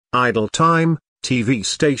Idle time, TV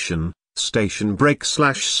station, station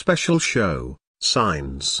break/special show,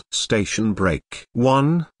 signs. Station break.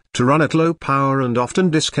 1. To run at low power and often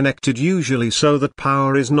disconnected, usually so that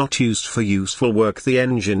power is not used for useful work, the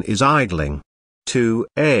engine is idling.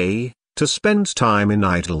 2a. To spend time in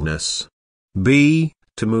idleness. b.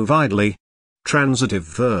 To move idly. Transitive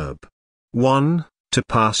verb. 1. To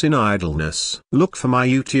pass in idleness. Look for my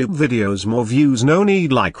YouTube videos, more views, no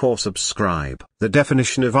need like or subscribe. The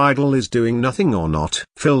definition of idle is doing nothing or not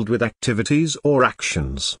filled with activities or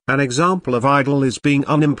actions. An example of idle is being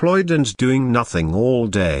unemployed and doing nothing all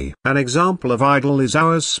day. An example of idle is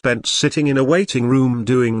hours spent sitting in a waiting room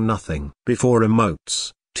doing nothing. Before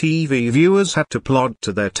remotes, TV viewers had to plod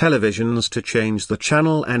to their televisions to change the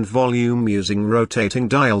channel and volume using rotating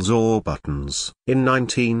dials or buttons. In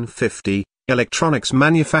 1950, electronics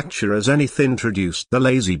manufacturer Zenith introduced the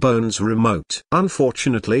Lazy Bones remote.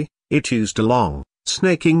 Unfortunately, it used a long,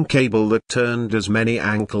 snaking cable that turned as many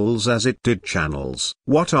ankles as it did channels.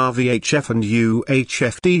 What are VHF and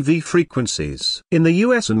UHF TV frequencies? In the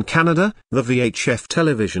US and Canada, the VHF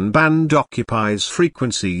television band occupies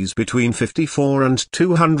frequencies between 54 and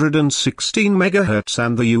 216 MHz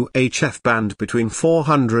and the UHF band between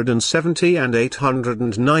 470 and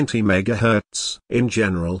 890 MHz. In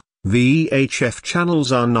general, VHF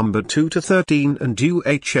channels are numbered 2 to 13 and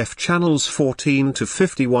UHF channels 14 to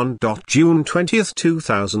 51. June 20,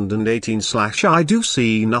 2018 I do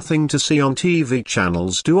see nothing to see on TV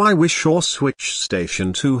channels. Do I wish or switch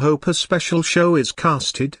station to hope a special show is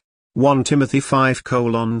casted? 1 Timothy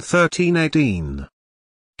 5:13-18.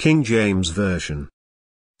 King James Version.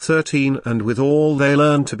 13 And withal they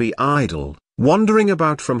learn to be idle, wandering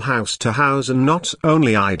about from house to house, and not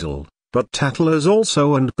only idle, but tattlers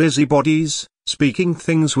also and busybodies, speaking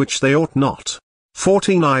things which they ought not.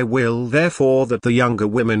 14 I will therefore that the younger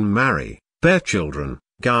women marry, bear children,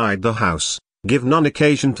 guide the house, give none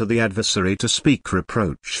occasion to the adversary to speak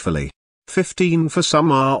reproachfully. 15 For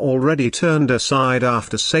some are already turned aside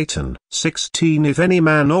after Satan. 16 If any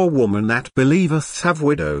man or woman that believeth have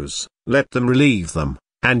widows, let them relieve them,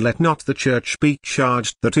 and let not the church be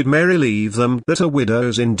charged that it may relieve them that are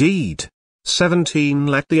widows indeed. 17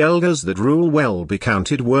 Let the elders that rule well be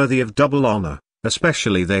counted worthy of double honor,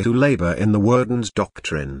 especially they who labor in the word and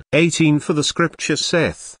doctrine. 18 For the scripture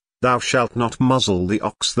saith, Thou shalt not muzzle the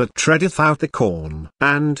ox that treadeth out the corn,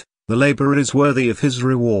 and, the laborer is worthy of his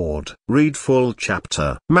reward. Read full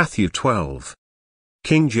chapter. Matthew 12.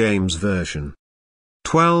 King James Version.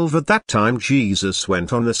 12 At that time Jesus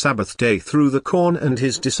went on the Sabbath day through the corn, and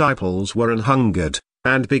his disciples were an hungered,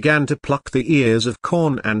 and began to pluck the ears of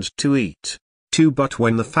corn and to eat. 2 But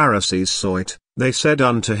when the Pharisees saw it, they said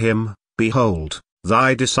unto him, Behold,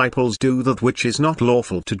 thy disciples do that which is not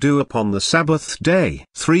lawful to do upon the Sabbath day.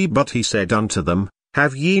 3 But he said unto them,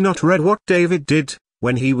 Have ye not read what David did,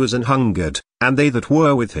 when he was an hungered, and they that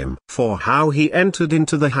were with him? For how he entered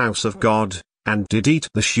into the house of God, and did eat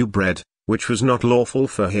the shewbread, which was not lawful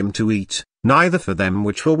for him to eat, neither for them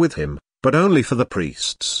which were with him, but only for the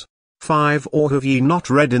priests. 5 Or have ye not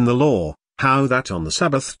read in the law, how that on the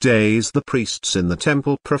Sabbath days the priests in the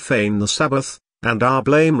temple profane the Sabbath, and are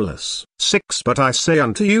blameless? 6 But I say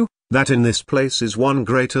unto you, that in this place is one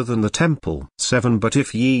greater than the temple. 7 But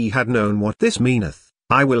if ye had known what this meaneth,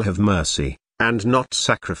 I will have mercy, and not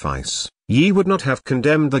sacrifice, ye would not have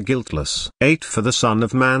condemned the guiltless. 8 For the Son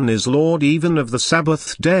of Man is Lord even of the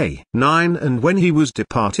Sabbath day. 9 And when he was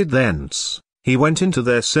departed thence, he went into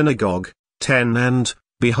their synagogue. 10 And,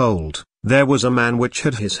 behold, there was a man which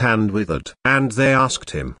had his hand withered. And they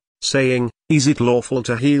asked him, saying, Is it lawful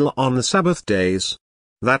to heal on the Sabbath days?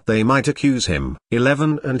 That they might accuse him.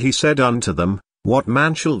 11 And he said unto them, What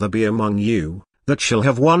man shall there be among you, that shall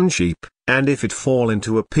have one sheep, and if it fall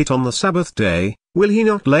into a pit on the Sabbath day, will he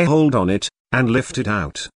not lay hold on it, and lift it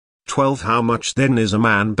out? 12 How much then is a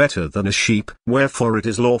man better than a sheep? Wherefore it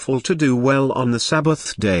is lawful to do well on the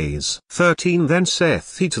Sabbath days. 13 Then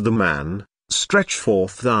saith he to the man, Stretch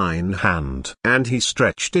forth thine hand. And he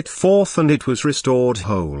stretched it forth, and it was restored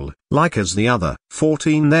whole, like as the other.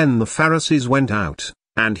 14 Then the Pharisees went out,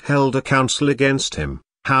 and held a council against him,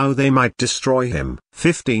 how they might destroy him.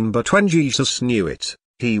 15 But when Jesus knew it,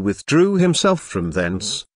 he withdrew himself from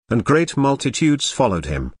thence, and great multitudes followed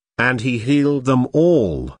him, and he healed them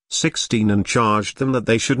all. 16 And charged them that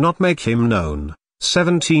they should not make him known.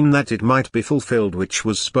 17 That it might be fulfilled which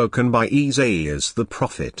was spoken by Esaias the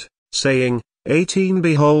prophet, saying, 18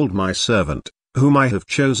 Behold my servant, whom I have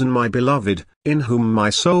chosen, my beloved, in whom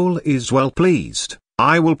my soul is well pleased.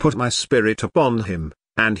 I will put my spirit upon him,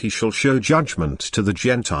 and he shall show judgment to the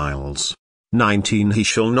Gentiles. 19 He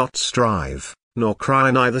shall not strive, nor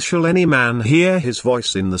cry, neither shall any man hear his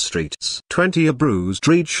voice in the streets. 20 A bruised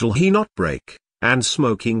reed shall he not break, and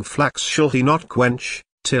smoking flax shall he not quench,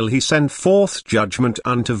 till he send forth judgment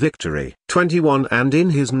unto victory. 21 And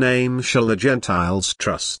in his name shall the Gentiles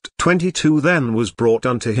trust. 22 Then was brought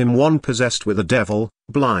unto him one possessed with a devil,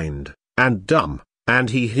 blind, and dumb,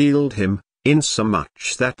 and he healed him,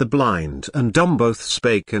 insomuch that the blind and dumb both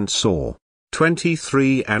spake and saw.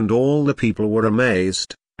 23 And all the people were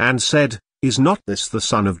amazed, and said, Is not this the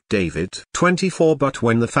son of David? 24 But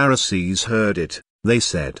when the Pharisees heard it, they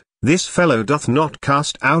said, This fellow doth not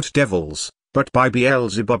cast out devils, but by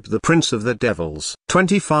Beelzebub the prince of the devils.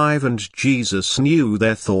 25 And Jesus knew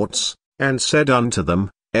their thoughts, and said unto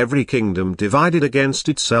them, Every kingdom divided against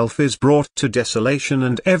itself is brought to desolation,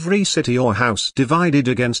 and every city or house divided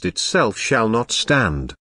against itself shall not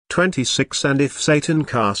stand. 26 And if Satan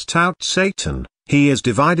cast out Satan, he is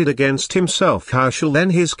divided against himself, how shall then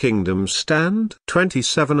his kingdom stand?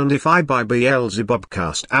 27 And if I by Beelzebub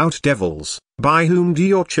cast out devils, by whom do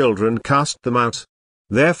your children cast them out?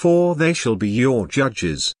 Therefore they shall be your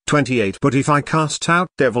judges. 28 But if I cast out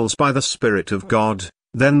devils by the Spirit of God,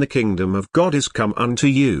 then the kingdom of God is come unto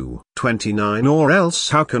you. 29 Or else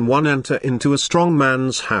how can one enter into a strong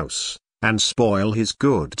man's house, and spoil his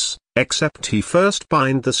goods, except he first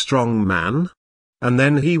bind the strong man? And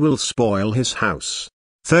then he will spoil his house.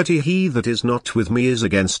 30 He that is not with me is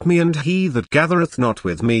against me, and he that gathereth not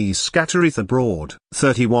with me scattereth abroad.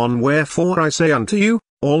 31 Wherefore I say unto you,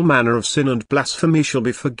 all manner of sin and blasphemy shall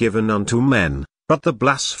be forgiven unto men, but the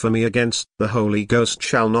blasphemy against the Holy Ghost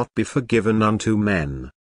shall not be forgiven unto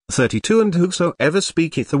men. 32 And whosoever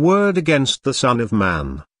speaketh a word against the Son of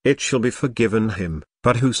Man, it shall be forgiven him,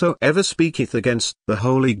 but whosoever speaketh against the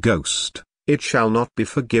Holy Ghost, it shall not be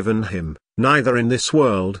forgiven him, neither in this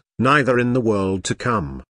world, neither in the world to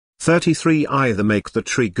come. 33 Either make the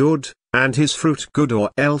tree good, and his fruit good,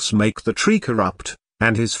 or else make the tree corrupt,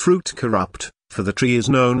 and his fruit corrupt, for the tree is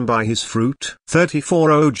known by his fruit. 34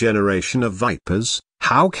 O generation of vipers,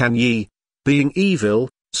 how can ye, being evil,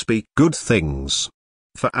 speak good things?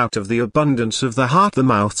 For out of the abundance of the heart the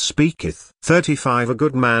mouth speaketh. 35 A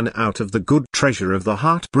good man out of the good treasure of the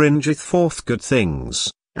heart bringeth forth good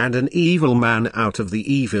things, and an evil man out of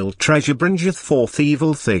the evil treasure bringeth forth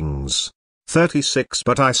evil things. 36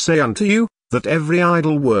 But I say unto you, that every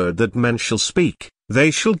idle word that men shall speak, they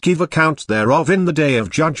shall give account thereof in the day of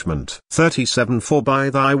judgment. 37 For by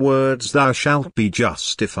thy words thou shalt be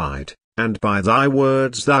justified, and by thy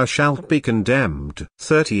words thou shalt be condemned.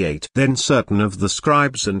 38 Then certain of the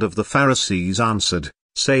scribes and of the Pharisees answered,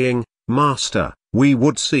 saying, Master, we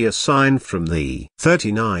would see a sign from thee.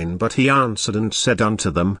 39 But he answered and said unto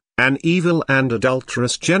them, An evil and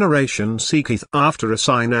adulterous generation seeketh after a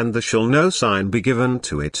sign, and there shall no sign be given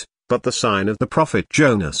to it, but the sign of the prophet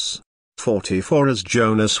Jonas. 40 For as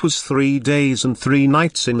Jonas was 3 days and 3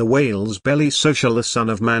 nights in the whale's belly, so shall the Son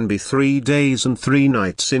of Man be 3 days and 3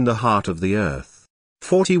 nights in the heart of the earth.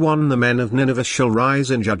 41 The men of Nineveh shall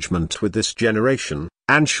rise in judgment with this generation,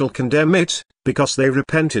 and shall condemn it, because they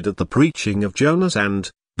repented at the preaching of Jonas,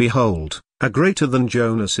 and, behold, a greater than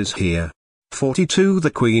Jonas is here. 42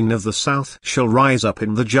 The queen of the south shall rise up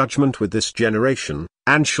in the judgment with this generation,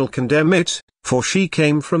 and shall condemn it, for she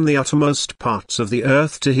came from the uttermost parts of the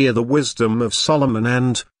earth to hear the wisdom of Solomon,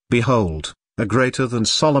 and, behold, a greater than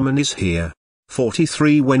Solomon is here.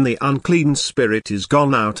 43 When the unclean spirit is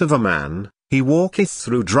gone out of a man, he walketh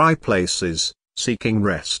through dry places, seeking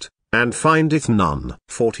rest, and findeth none.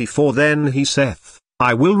 44 Then he saith,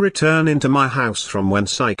 I will return into my house from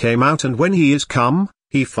whence I came out, and when he is come,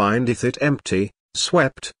 he findeth it empty,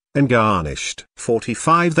 swept, and garnished.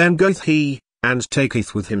 45 Then goeth he, and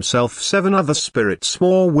taketh with himself 7 other spirits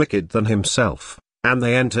more wicked than himself, and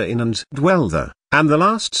they enter in and dwell there, and the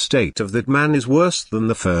last state of that man is worse than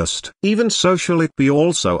the first. Even so shall it be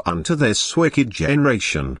also unto this wicked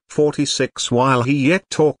generation. 46 While he yet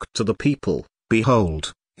talked to the people,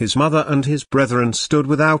 behold, his mother and his brethren stood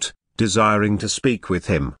without, desiring to speak with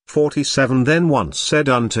him. 47 Then one said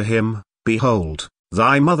unto him, Behold,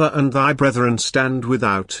 thy mother and thy brethren stand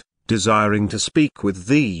without, desiring to speak with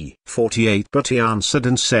thee. 48 But he answered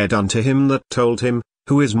and said unto him that told him,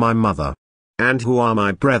 Who is my mother? And who are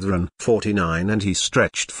my brethren? 49 And he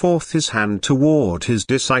stretched forth his hand toward his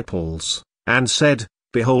disciples, and said,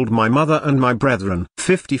 Behold my mother and my brethren.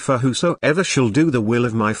 50 For whosoever shall do the will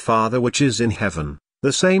of my Father which is in heaven,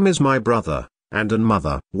 the same is my brother, and an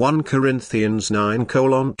mother. 1 Corinthians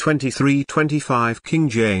 9:23-25 King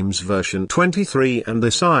James Version 23 And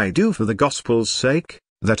this I do for the gospel's sake,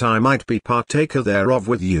 that I might be partaker thereof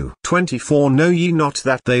with you. 24 Know ye not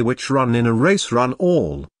that they which run in a race run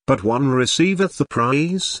all, but one receiveth the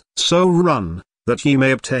prize. So run, that ye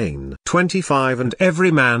may obtain. 25 And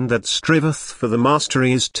every man that striveth for the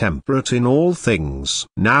mastery is temperate in all things.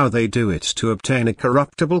 Now they do it to obtain a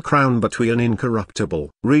corruptible crown, but we an incorruptible.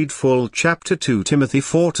 Read full chapter 2 Timothy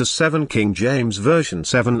 4-7 King James Version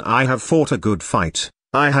 7 I have fought a good fight,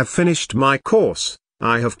 I have finished my course,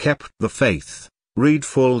 I have kept the faith. Read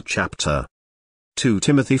full chapter 2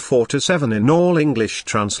 Timothy 4-7 in all English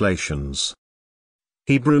translations.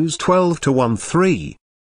 Hebrews 12-1-3.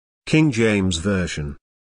 King James Version.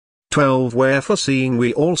 12 Wherefore seeing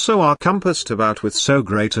we also are compassed about with so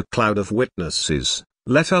great a cloud of witnesses,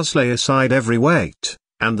 let us lay aside every weight,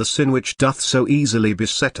 and the sin which doth so easily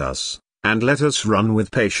beset us, and let us run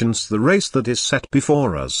with patience the race that is set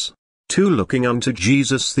before us. 2 Looking unto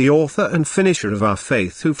Jesus the author and finisher of our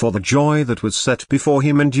faith, who for the joy that was set before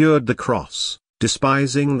him endured the cross,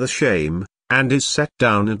 despising the shame, and is set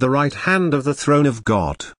down at the right hand of the throne of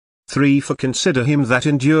God. 3 For consider him that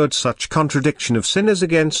endured such contradiction of sinners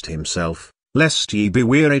against himself, lest ye be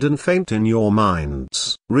wearied and faint in your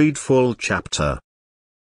minds. Read full chapter